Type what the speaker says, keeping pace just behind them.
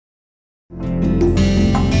We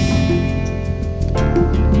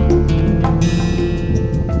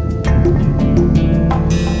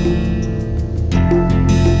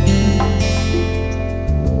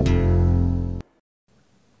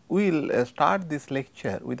will start this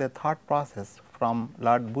lecture with a thought process from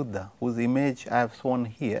Lord Buddha, whose image I have shown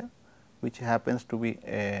here, which happens to be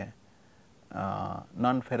a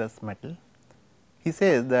non-ferrous metal. He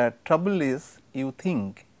says that trouble is you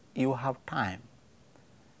think you have time.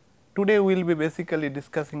 Today we will be basically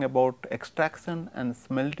discussing about extraction and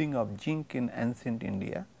smelting of zinc in ancient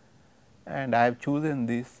India, and I have chosen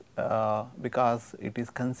this because it is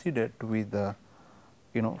considered to be the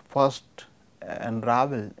first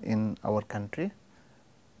unravel in our country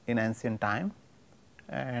in ancient time.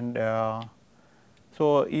 And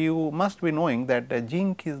so, you must be knowing that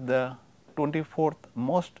zinc is the 24th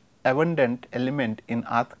most abundant element in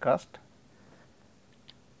earth crust.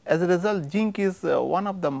 As a result, zinc is one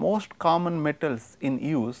of the most common metals in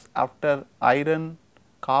use after iron,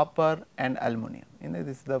 copper and aluminum.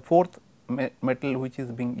 This is the fourth metal which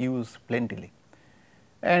is being used plentifully.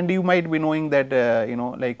 And you might be knowing that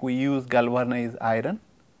like we use galvanized iron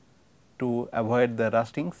to avoid the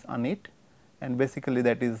rustings on it, and basically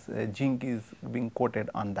that is zinc is being coated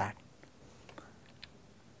on that.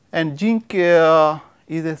 And zinc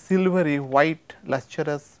is a silvery white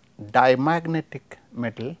lustrous diamagnetic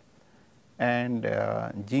metal, and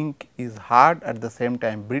zinc is hard at the same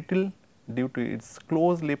time brittle due to its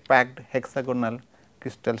closely packed hexagonal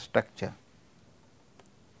crystal structure.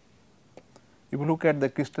 If you look at the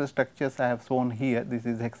crystal structures I have shown here, this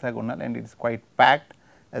is hexagonal and it is quite packed.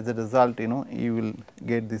 As a result, you will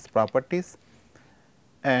get these properties.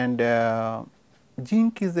 And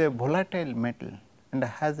zinc is a volatile metal and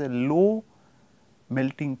has a low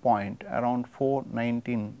melting point around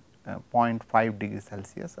 419.5 degrees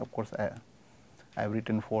Celsius. Of course, I have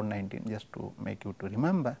written 419 just to make you to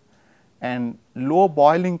remember, and low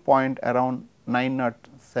boiling point around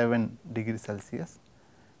 907 degrees Celsius,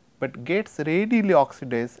 but gets readily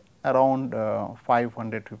oxidized around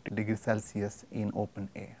 550 degrees Celsius in open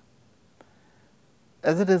air.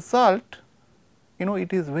 As a result,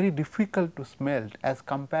 it is very difficult to smelt as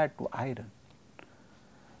compared to iron,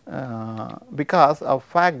 because of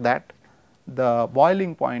fact that the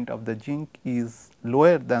boiling point of the zinc is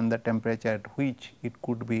lower than the temperature at which it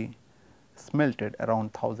could be smelted,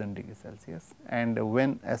 around 1000 degrees Celsius, and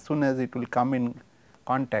when as soon as it will come in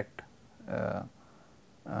contact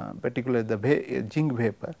particularly the zinc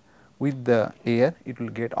vapor with the air, it will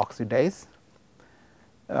get oxidized,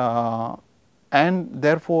 and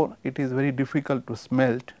therefore, it is very difficult to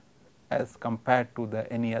smelt as compared to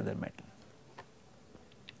the any other metal.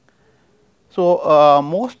 So,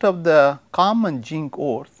 most of the common zinc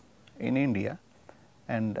ores in India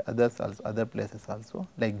and others also, other places also,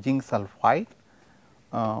 like zinc sulphide,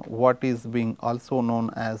 what is being also known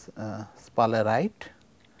as sphalerite.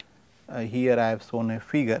 Here I have shown a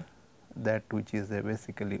figure that which is a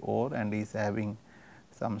basically ore and is having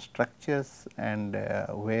some structures, and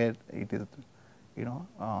where it is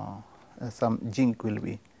some zinc will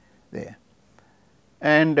be there.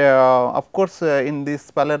 And of course, in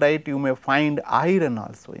this sphalerite you may find iron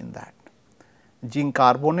also in that, zinc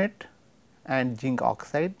carbonate and zinc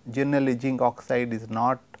oxide. Generally zinc oxide is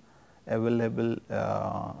not available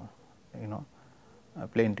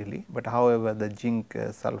plentifully, but however, the zinc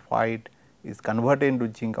sulphide is converted into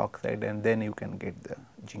zinc oxide and then you can get the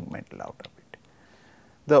zinc metal out of it.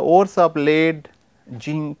 The ores of lead,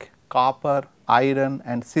 zinc, copper, iron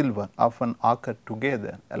and silver often occur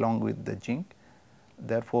together along with the zinc.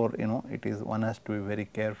 Therefore, it is one has to be very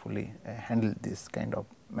carefully handle this kind of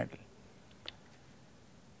metal.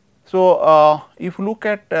 So, if you look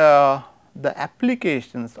at the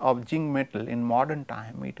applications of zinc metal in modern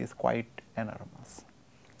time, it is quite enormous.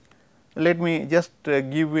 Let me just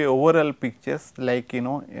give you overall pictures, like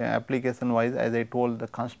application wise, as I told, the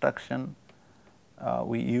construction,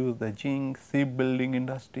 we use the zinc, shipbuilding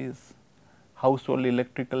industries, household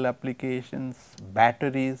electrical applications,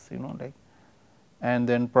 batteries, like, and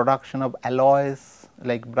then production of alloys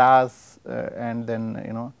like brass, and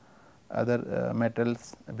then other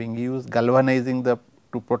metals being used, galvanizing to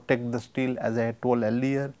protect the steel, as I had told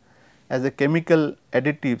earlier, as a chemical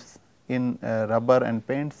additives in rubber and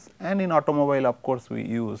paints, and in automobile of course, we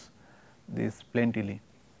use this plentifully.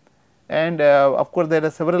 And of course, there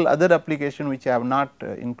are several other applications which I have not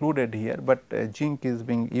included here, but zinc is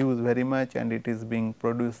being used very much and it is being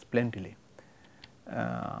produced plentifully.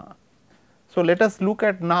 So, let us look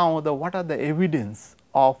at now the what are the evidence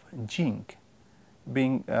of zinc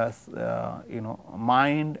being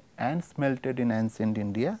mined and smelted in ancient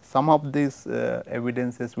India. Some of these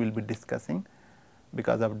evidences we will be discussing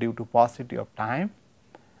because of due to paucity of time.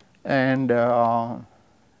 And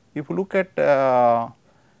if you look at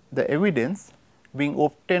the evidence being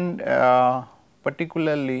obtained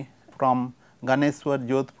particularly from Ganeshwar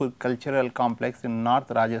Jodhpur cultural complex in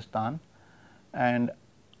North Rajasthan and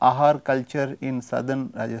Ahar culture in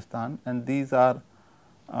southern Rajasthan, and these are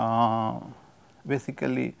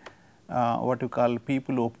basically what you call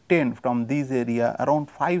people obtained from these area around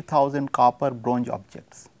 5,000 copper bronze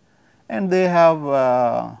objects, and they have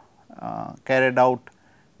carried out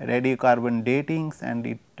radiocarbon datings, and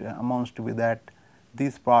it amounts to be that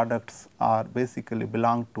these products are basically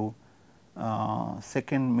belong to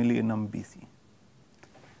second millennium BC,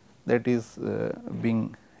 that is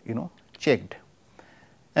being checked.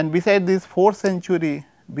 And beside this 4th century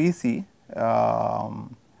BC,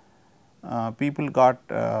 people got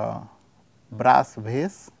brass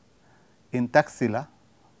vase in Taxila,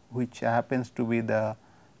 which happens to be the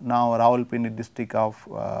now Rawalpindi district of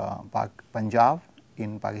Punjab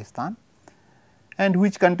in Pakistan, and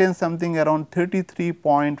which contains something around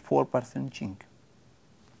 33.4% zinc.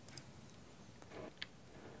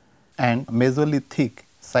 And Mesolithic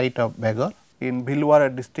site of Beggar in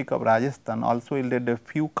Bhilwara district of Rajasthan also yielded a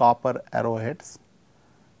few copper arrowheads,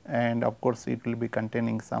 and of course, it will be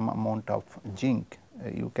containing some amount of zinc.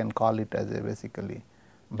 You can call it as a basically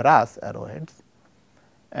brass arrowheads.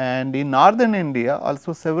 And in northern India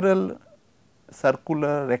also several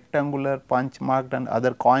circular, rectangular, punch marked and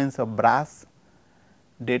other coins of brass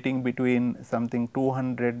dating between something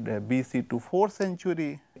 200 BC to 4th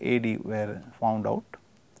century AD were found out.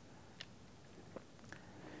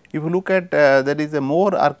 If you look at there is a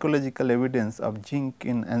more archaeological evidence of zinc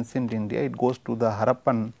in ancient India, it goes to the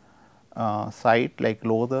Harappan site like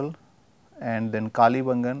Lodhal, and then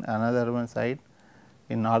Kalibangan, another one site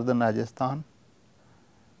in northern Rajasthan,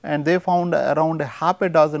 and they found around half a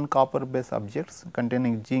dozen copper based objects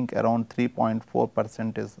containing zinc around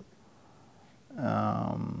 3.4%.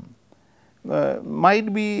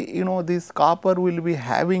 Might be this copper will be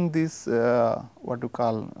having this what you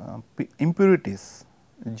call impurities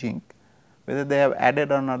zinc, whether they have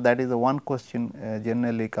added or not, that is the one question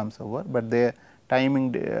generally comes over, but their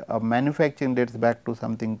timing of manufacturing dates back to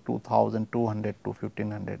something 2200 to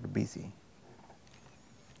 1500 BC.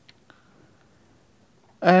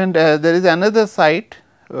 And there is another site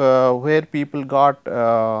where people got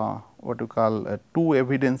what you call two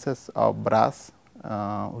evidences of brass,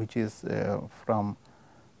 which is from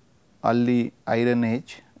early Iron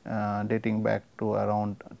Age dating back to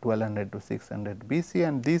around 1200 to 600 BC,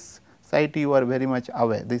 and this site you are very much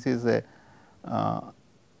aware. This is a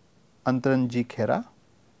Antranji Khera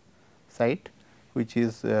site, which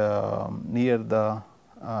is near the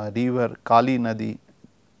river Kali Nadi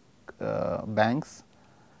banks,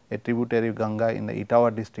 a tributary of Ganga in the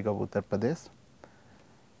Etawah district of Uttar Pradesh.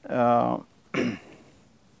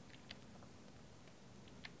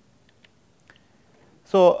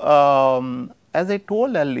 So, as I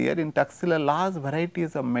told earlier, in Taxila large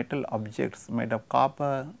varieties of metal objects made of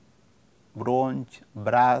copper, bronze,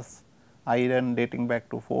 brass, iron dating back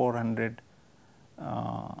to 400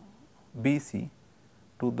 BC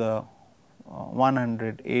to the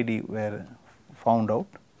 100 AD were found out,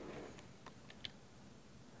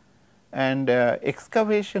 and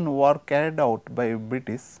excavation work carried out by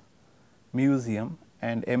British Museum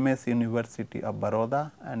and MS University of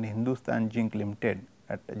Baroda and Hindustan Zinc Limited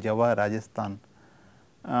at Jawar, Rajasthan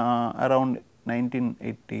around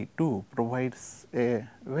 1982 provides a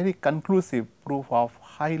very conclusive proof of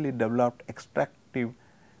highly developed extractive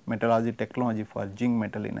metallurgy technology for zinc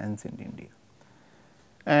metal in ancient India.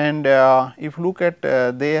 And if you look at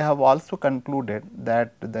they have also concluded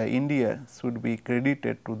that the India should be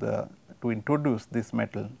credited to introduce this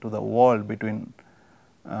metal to the world between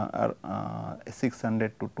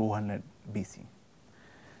 600 to 200 BC,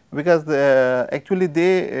 because actually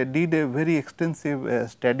they did a very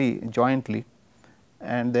extensive study jointly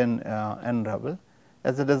and then unravel.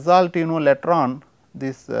 As a result, later on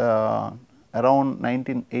this around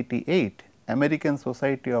 1988 American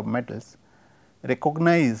Society of Metals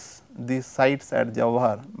recognize these sites at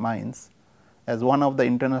Jawahar mines as one of the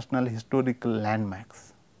international historical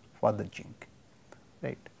landmarks for the zinc,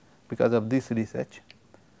 right, because of this research.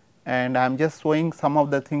 And I am just showing some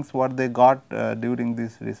of the things what they got during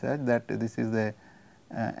this research, that this is the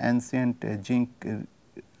ancient zinc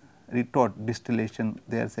retort distillation.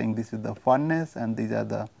 They are saying this is the furnace and these are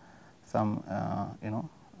the some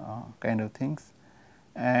kind of things,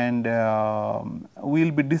 and we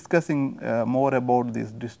will be discussing more about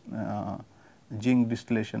this zinc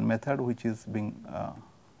distillation method, which is being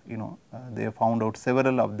they have found out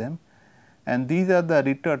several of them, and these are the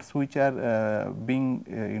retards which are being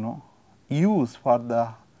used for the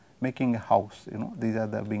making a house. These are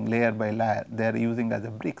the being layer by layer, they are using as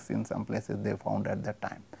a bricks in some places they found at that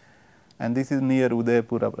time, and this is near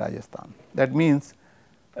Udaipur of Rajasthan. That means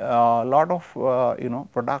a lot of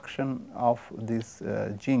production of this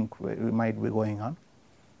zinc might be going on.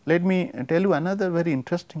 Let me tell you another very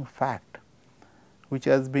interesting fact which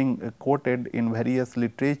has been quoted in various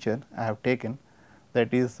literature I have taken,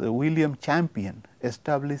 that is William Champion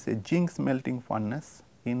established a zinc smelting furnace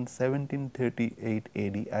in 1738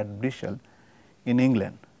 AD at Bristol in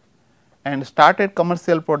England and started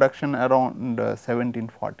commercial production around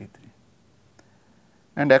 1743.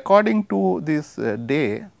 And according to this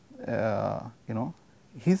day,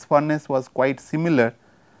 his furnace was quite similar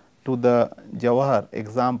to the Jawahar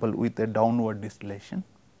example with a downward distillation.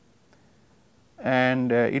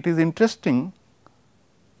 And it is interesting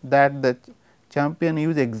that the Champion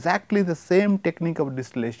used exactly the same technique of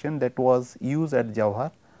distillation that was used at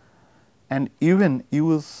Jawahar, and even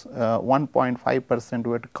use 1.5%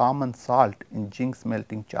 weight common salt in zinc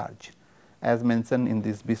smelting charge, as mentioned in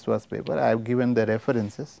this Biswas paper. I have given the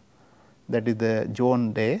references, that is the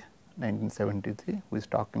John Day 1973, who is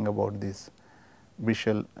talking about this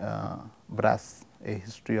Bristol brass, a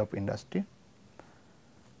history of industry.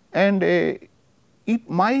 And it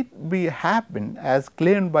might be happened, as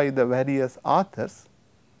claimed by the various authors,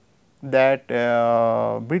 that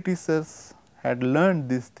Britishers had learned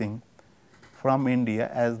this thing from India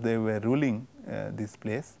as they were ruling this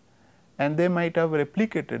place, and they might have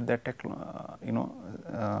replicated that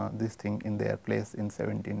this thing in their place in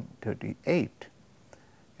 1738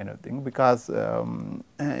 kind of thing, because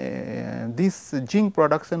this zinc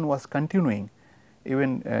production was continuing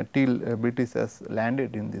even till Britishers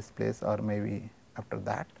landed in this place, or maybe after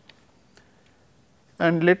that.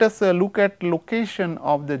 And let us look at location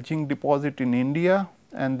of the zinc deposit in India,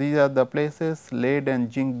 and these are the places lead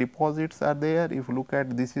and zinc deposits are there. If you look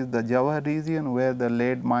at, this is the Jawahar region where the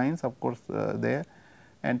lead mines of course there,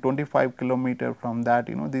 and 25 kilometer from that,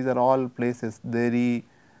 these are all places, Deri,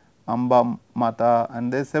 Amba Mata,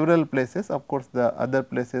 and there are several places. Of course, the other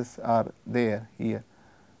places are there here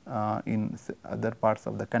in other parts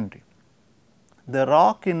of the country. The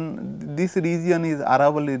rock in this region is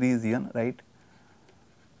Aravalli region, right,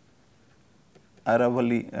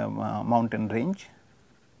 Aravalli mountain range.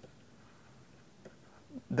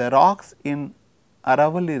 The rocks in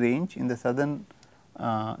Aravalli range in the southern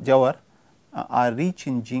Jawahar are rich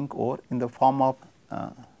in zinc ore in the form of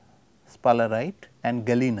sphalerite and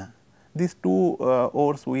galena. These two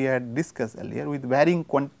ores we had discussed earlier, with varying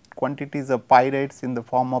quantities of pyrites in the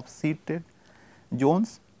form of seated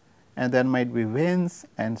zones, and there might be veins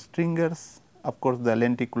and stringers, of course, the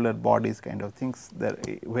lenticular bodies kind of things there,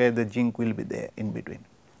 where the zinc will be there in between.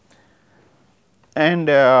 And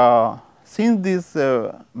since these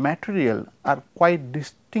material are quite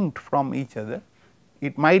distinct from each other,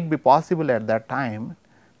 it might be possible at that time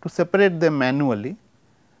to separate them manually,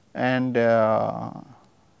 and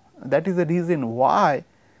that is the reason why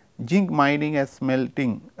zinc mining and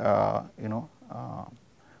smelting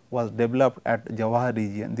was developed at Jawahar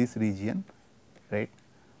region, this region, right,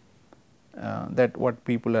 that what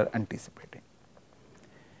people are anticipating.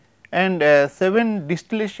 And 7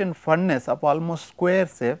 distillation furnace of almost square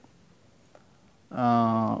shape,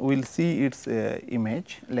 we will see its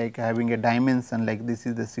image, like having a dimension like this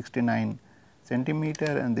is the 69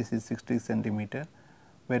 centimeter and this is 60 centimeter,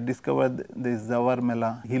 were discovered this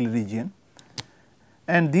Zawarmela hill region,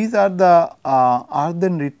 and these are the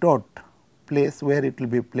earthen retort place where it will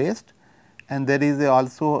be placed, and there is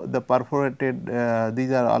also the perforated,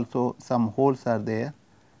 these are also some holes are there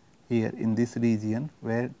here in this region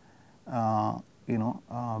where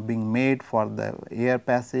being made for the air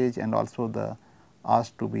passage and also the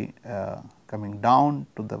ash to be coming down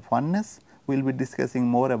to the furnace. We will be discussing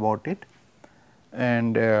more about it.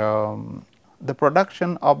 And the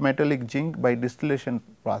production of metallic zinc by distillation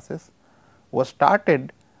process was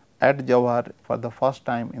started at Jawahar for the first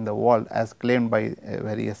time in the world, as claimed by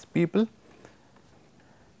various people.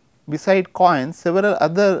 Beside coins, several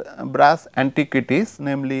other brass antiquities,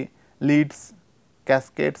 namely leads,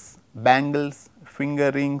 caskettes, bangles,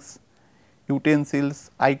 finger rings,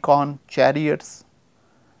 utensils, icon, chariots,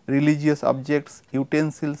 religious objects,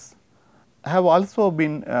 utensils have also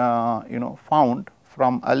been found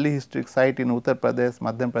from early historic site in Uttar Pradesh,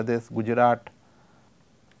 Madhya Pradesh, Gujarat.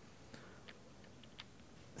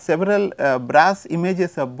 Several brass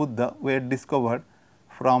images of Buddha were discovered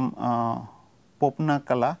from Popna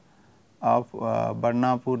Kala of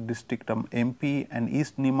Barnapur district of MP and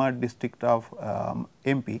East Nimad district of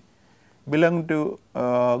MP belong to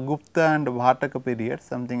Gupta and Bhataka period,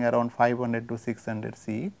 something around 500 to 600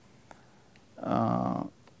 CE.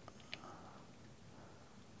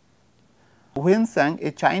 Huinsang,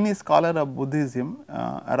 a Chinese scholar of Buddhism,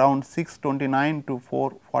 around 629 to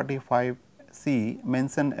 445 CE,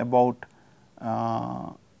 mentioned about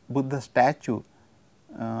Buddha statue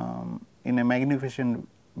in a magnificent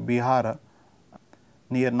vihara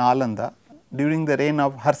near Nalanda during the reign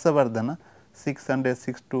of Harshavardhana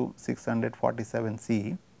 606 to 647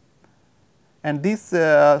 CE. And this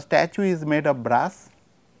statue is made of brass,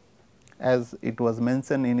 as it was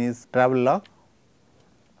mentioned in his travel log.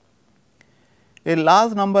 A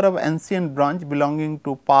large number of ancient bronze belonging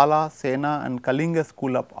to Pala, Sena and Kalinga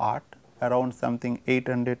school of art around something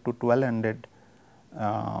 800 to 1200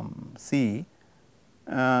 CE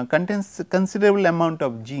contains considerable amount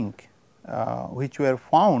of zinc, which were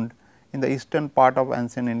found in the eastern part of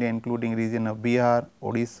ancient India, including region of Bihar,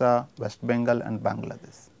 Odisha, West Bengal and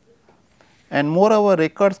Bangladesh. And moreover,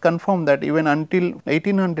 records confirm that even until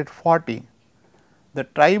 1840, the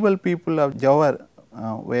tribal people of Jawar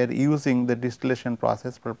were using the distillation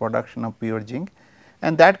process for production of pure zinc,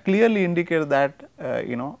 and that clearly indicates that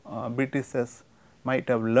Britishers might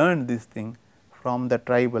have learned this thing from the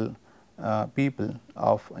tribal people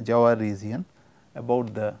of Jawar region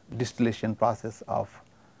about the distillation process of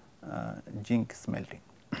zinc smelting.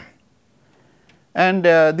 And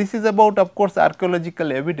this is about, of course,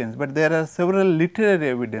 archaeological evidence, but there are several literary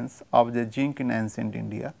evidence of the zinc in ancient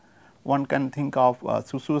India. One can think of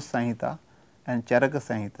Susur Samhita and Charaka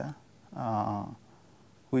Samhita,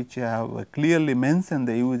 which have clearly mentioned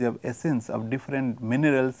the use of essence of different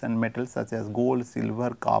minerals and metals such as gold,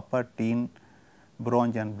 silver, copper, tin,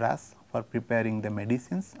 bronze and brass for preparing the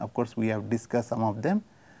medicines. Of course, we have discussed some of them,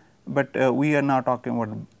 but we are now talking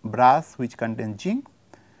about brass, which contains zinc,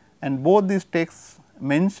 and both these texts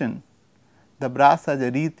mention the brass as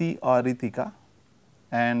a riti or ritika,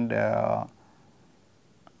 and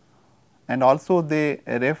also they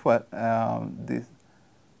refer this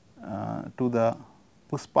to the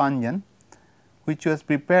Puspanjan, which was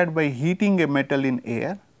prepared by heating a metal in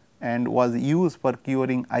air and was used for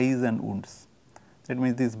curing eyes and wounds. That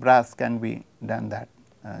means, this brass can be done that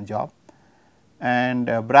job. And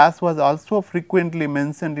brass was also frequently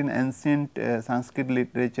mentioned in ancient Sanskrit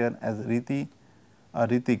literature as riti or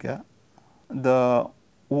ritika. The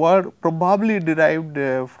word probably derived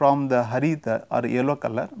from the harita or yellow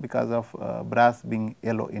color, because of brass being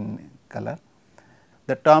yellow in color.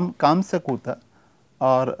 The term Kamsakuta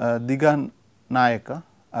or Diganayaka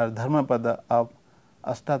or Dharmapada of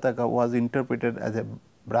Ashtataka was interpreted as a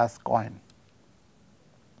brass coin.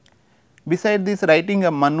 Beside this, writing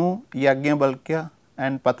of Manu, Yajnavalkya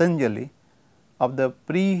and Patanjali of the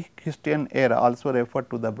pre-Christian era also referred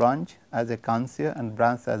to the bronze as a kansya and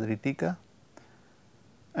brass as ritika.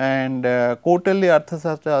 And Kautilya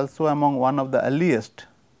Arthashastra also among one of the earliest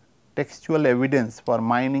textual evidence for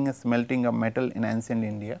mining and smelting of metal in ancient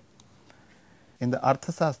India. In the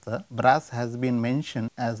Arthashastra, brass has been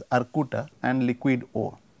mentioned as arkuta and liquid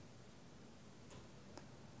ore.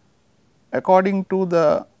 According to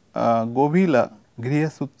the Govila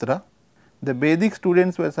Griha Sutra, the Vedic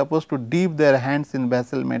students were supposed to dip their hands in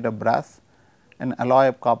vessel made of brass and alloy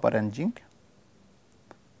of copper and zinc.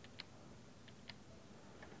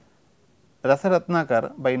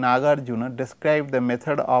 Rasaratnakar by Nagarjuna described the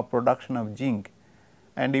method of production of zinc,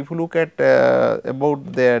 and if you look at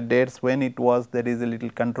about the dates when it was, there is a little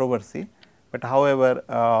controversy, but however,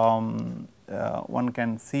 one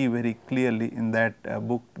can see very clearly in that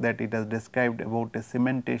book that it has described about a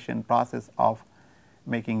cementation process of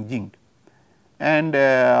making zinc. And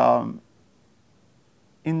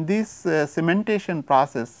in this cementation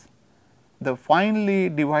process, the finely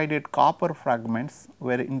divided copper fragments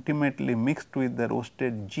were intimately mixed with the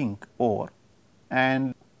roasted zinc ore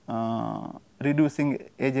and reducing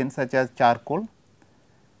agents such as charcoal,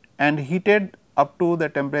 and heated up to the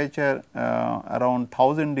temperature around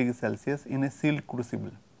 1000 degrees Celsius in a sealed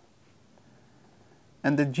crucible,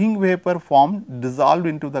 and the zinc vapor formed dissolved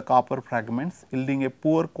into the copper fragments, yielding a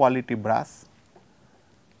poor quality brass.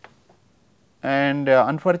 And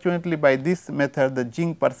unfortunately, by this method the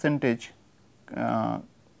zinc percentage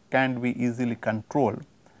can be easily controlled,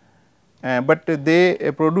 but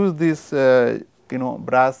they produce this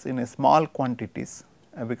brass in a small quantities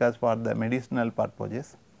because for the medicinal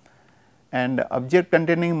purposes, and object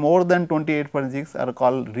containing more than 28% are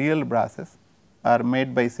called real brasses, are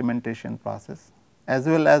made by cementation process, as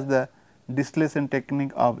well as the distillation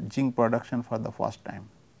technique of zinc production for the first time.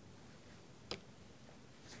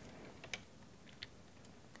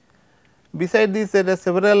 Beside this, there are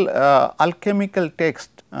several alchemical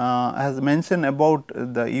texts has mentioned about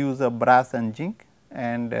the use of brass and zinc,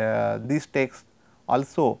 and these texts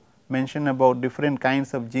also mention about different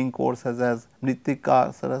kinds of zinc ores such as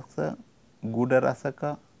Mritika Sarasa, Guda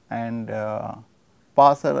Rasaka and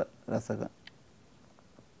Pasa Rasaka.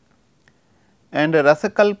 And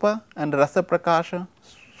Rasakalpa and Rasaprakasha,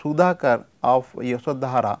 Sudhakar of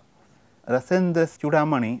Yasodhara, Rasendra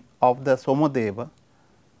Chudamani of the Somodeva,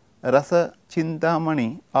 Rasa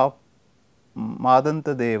Chintamani of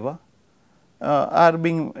Madantadeva are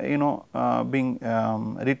being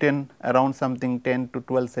written around something 10 to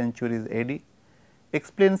 12 centuries AD,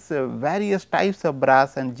 explains various types of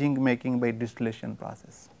brass and zinc making by distillation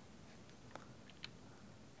process.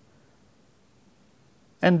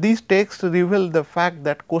 And these texts reveal the fact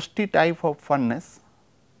that Kosti type of furnace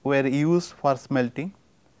were used for smelting,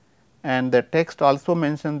 and the text also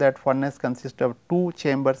mentioned that furnace consists of two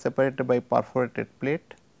chambers separated by perforated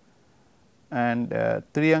plate, and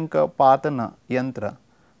Triyanka Patana yantra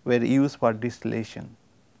were used for distillation.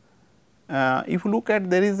 If you look at,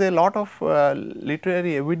 there is a lot of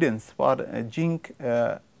literary evidence for zinc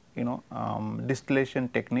distillation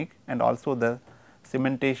technique and also the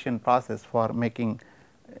cementation process for making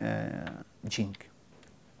zinc.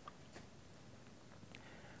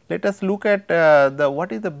 Let us look at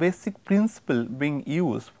what is the basic principle being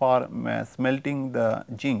used for smelting the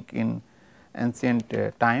zinc in ancient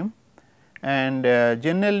time, and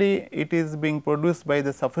generally it is being produced by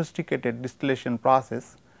the sophisticated distillation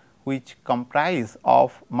process, which comprise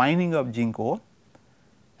of mining of zinc ore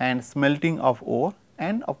and smelting of ore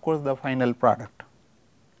and of course, the final product.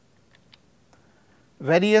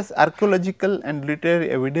 Various archaeological and literary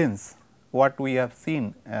evidence what we have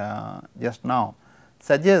seen just now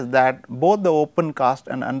suggests that both the open cast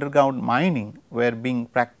and underground mining were being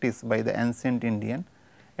practiced by the ancient Indian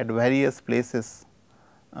at various places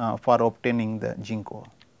for obtaining the zinc ore.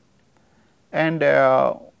 And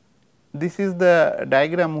this is the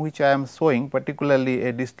diagram which I am showing, particularly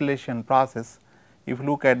a distillation process. If you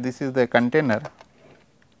look at, this is the container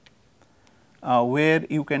where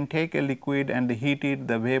you can take a liquid and heat it,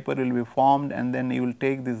 the vapor will be formed, and then you will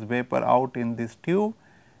take this vapor out in this tube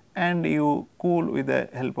and you cool with the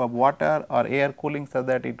help of water or air cooling, so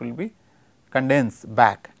that it will be condensed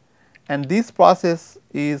back. And this process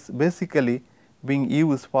is basically being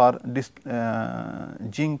used for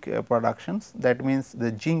zinc productions. That means,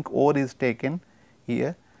 the zinc ore is taken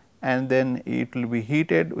here and then it will be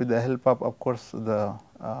heated with the help of course, the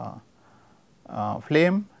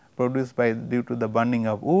flame produced by due to the burning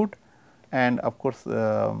of wood, and of course,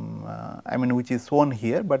 I mean which is shown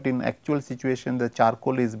here, but in actual situation the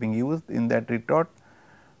charcoal is being used in that retort,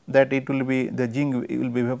 that it will be the zinc will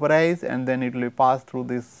be vaporized and then it will be passed through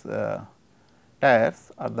this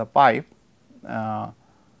tires or the pipe,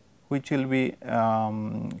 which will be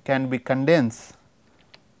can be condensed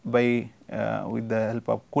by with the help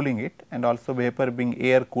of cooling it, and also vapor being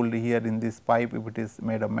air cooled here in this pipe if it is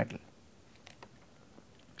made of metal.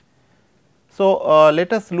 So,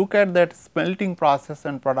 let us look at that smelting process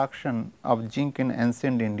and production of zinc in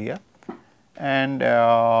ancient India, and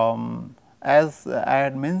as I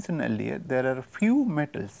had mentioned earlier, there are few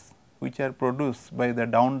metals which are produced by the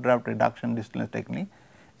downdraft reduction distillation technique,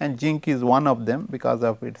 and zinc is one of them because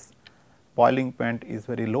of its boiling point is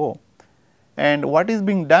very low. And what is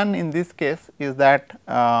being done in this case is that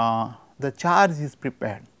the charge is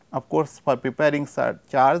prepared. Of course, for preparing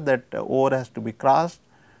charge, that ore has to be crushed,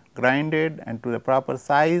 grinded and to the proper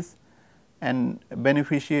size, and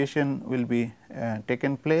beneficiation will be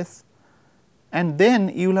taken place, and then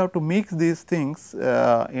you will have to mix these things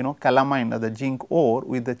calamine or the zinc ore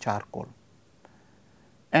with the charcoal,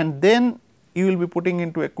 and then you will be putting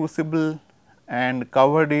into a crucible and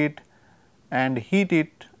covered it and heat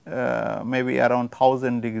it maybe around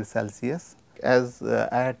 1000 degrees Celsius. As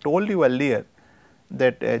I had told you earlier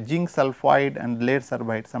that zinc sulphide and lead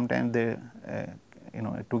sulphide, sometimes they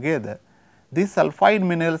together, these sulphide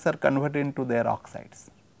minerals are converted into their oxides,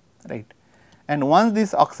 right. And once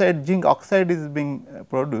this oxide, zinc oxide is being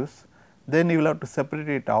produced, then you will have to separate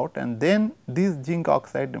it out, and then this zinc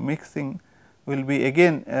oxide mixing will be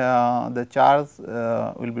again the charge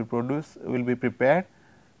will be produced, will be prepared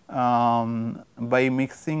by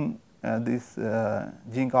mixing this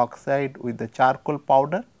zinc oxide with the charcoal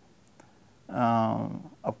powder,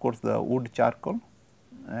 of course, the wood charcoal,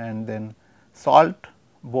 and then salt,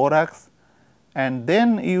 borax, and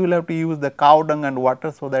then you will have to use the cow dung and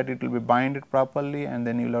water, so that it will be binded properly, and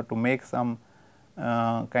then you will have to make some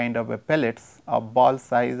kind of a pellets of ball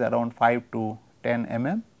size around 5 to 10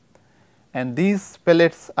 mm, and these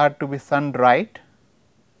pellets are to be sun dried,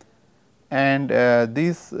 and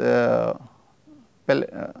these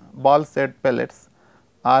ball set pellets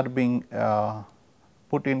are being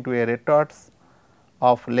put into a retorts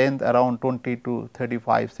of length around 20 to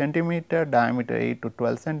 35 centimeter, diameter 8 to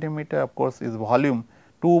 12 centimeter. Of course, is volume,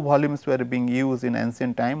 two volumes were being used in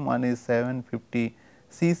ancient time, one is 750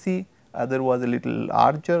 cc, other was a little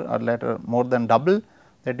larger or later more than double,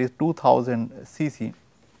 that is 2000 cc.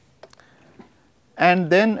 And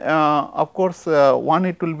then of course, one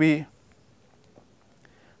it will be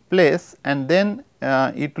placed and then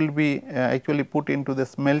it will be actually put into the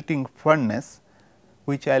smelting furnace,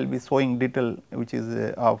 which I will be showing detail, which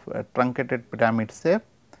is of a truncated pyramid shape,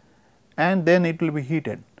 and then it will be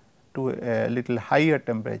heated to a little higher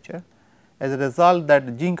temperature. As a result,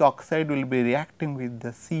 that zinc oxide will be reacting with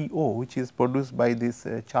the CO, which is produced by this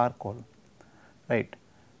charcoal, right.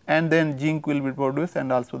 And then zinc will be produced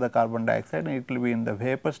and also the carbon dioxide, and it will be in the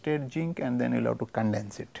vapor state zinc, and then you will have to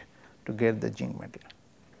condense it to get the zinc metal.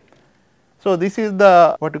 So, this is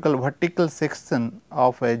the what you call vertical section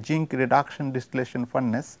of a zinc reduction distillation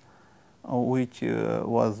furnace, which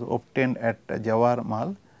was obtained at Jawahar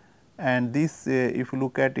Mal, and this if you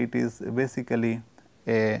look at it is basically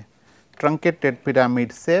a truncated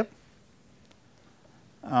pyramid shape,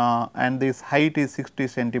 and this height is 60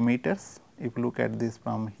 centimeters. If you look at this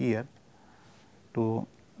from here to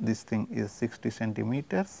this thing is 60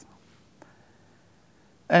 centimeters,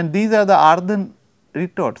 and these are the earthen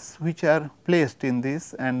retorts which are placed in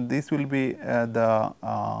this, and this will be the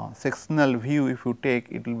sectional view. If you take,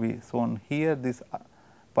 it will be shown here, this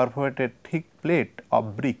perforated thick plate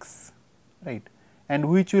of bricks, right, and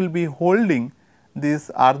which will be holding these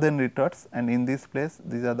earthen retorts, and in this place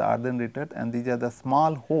these are the earthen retorts, and these are the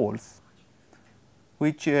small holes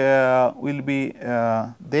which will be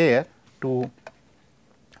there to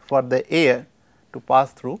for the air to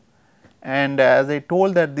pass through. And as I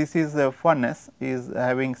told that this is a furnace is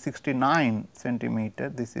having 69 centimeter,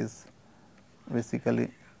 this is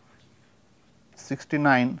basically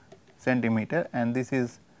 69 centimeter, and this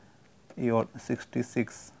is your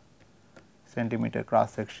 66 centimeter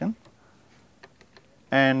cross section.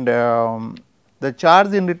 And the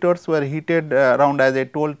charge in retorts were heated around, as I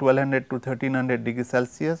told, 1200 to 1300 degrees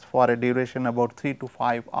Celsius for a duration about 3 to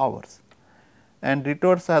 5 hours. And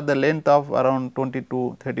retorts have the length of around 20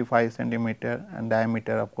 to 35 centimeter and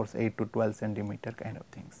diameter of course 8 to 12 centimeter kind of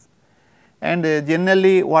things. And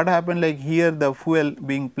generally what happened, like here the fuel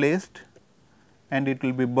being placed and it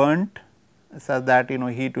will be burnt, so that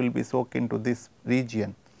heat will be soaked into this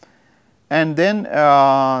region. And then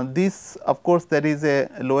this of course there is a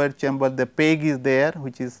lower chamber, the peg is there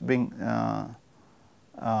which is being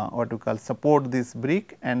what you call support this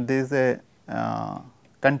brick, and there is a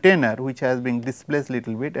container which has been displaced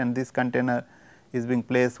little bit, and this container is being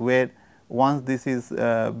placed where once this is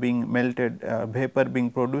being melted, vapor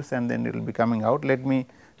being produced, and then it will be coming out. Let me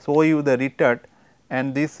show you the retort,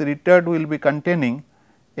 and this retort will be containing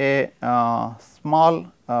a small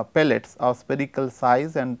pellets of spherical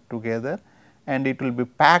size and together, and it will be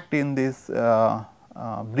packed in this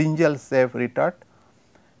brinjal shape retort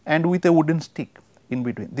and with a wooden stick in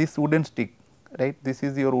between, this wooden stick, right, this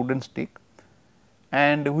is your wooden stick,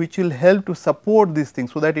 and which will help to support this thing,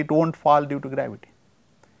 so that it will not fall due to gravity.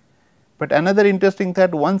 But another interesting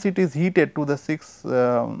that once it is heated to the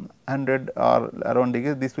 600 or around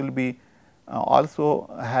degrees, this will be also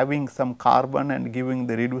having some carbon and giving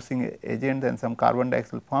the reducing agent and some carbon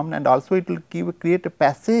dioxide formed, and also it will create a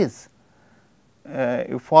passage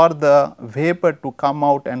for the vapor to come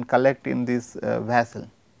out and collect in this vessel,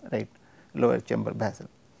 right, lower chamber vessel.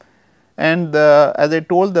 And as I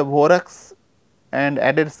told, the borax and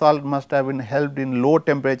added salt must have been helped in low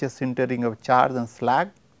temperature sintering of charge and slag,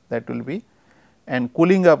 that will be, and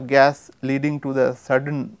cooling of gas leading to the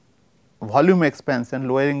sudden volume expansion,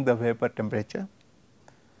 lowering the vapor temperature,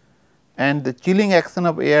 and the chilling action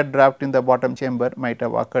of air draft in the bottom chamber might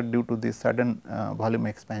have occurred due to this sudden volume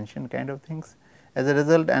expansion kind of things. As a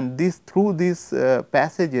result, and this through these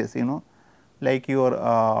passages, like your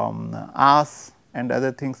ash and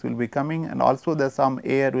other things will be coming, and also the some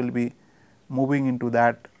air will be moving into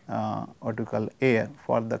that what you call air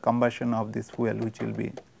for the combustion of this fuel, which will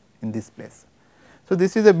be in this place. So,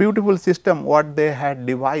 this is a beautiful system what they had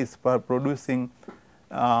devised for producing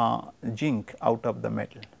zinc out of the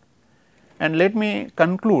metal. And let me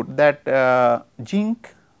conclude that zinc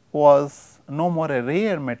was no more a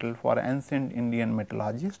rare metal for ancient Indian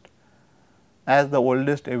metallurgists, as the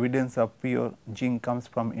oldest evidence of pure zinc comes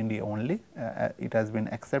from India only. It has been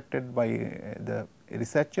accepted by the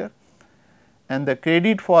researcher, and the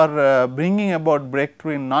credit for bringing about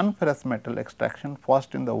breakthrough in non-ferrous metal extraction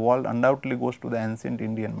first in the world undoubtedly goes to the ancient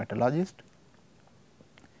Indian metallurgist.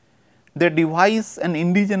 They devised an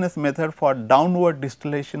indigenous method for downward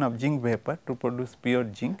distillation of zinc vapor to produce pure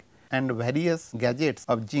zinc and various gadgets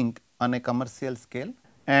of zinc on a commercial scale.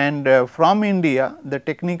 And from India, the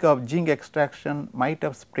technique of zinc extraction might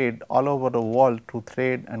have spread all over the world through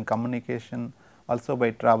trade and communication, also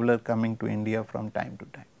by traveler coming to India from time to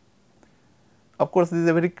time. Of course, this is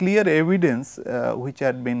a very clear evidence which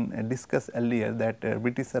had been discussed earlier, that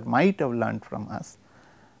Britishers might have learned from us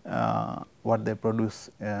what they produce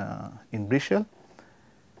in Bristol.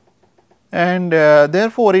 And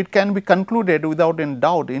therefore, it can be concluded without any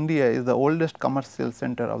doubt India is the oldest commercial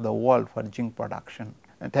center of the world for zinc production.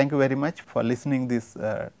 And thank you very much for listening this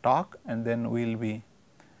talk, and then we will be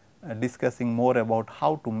discussing more about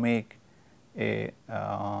how to make a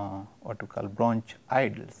what we call bronze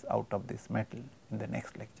idols out of this metal in the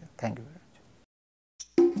next lecture. Thank you very much.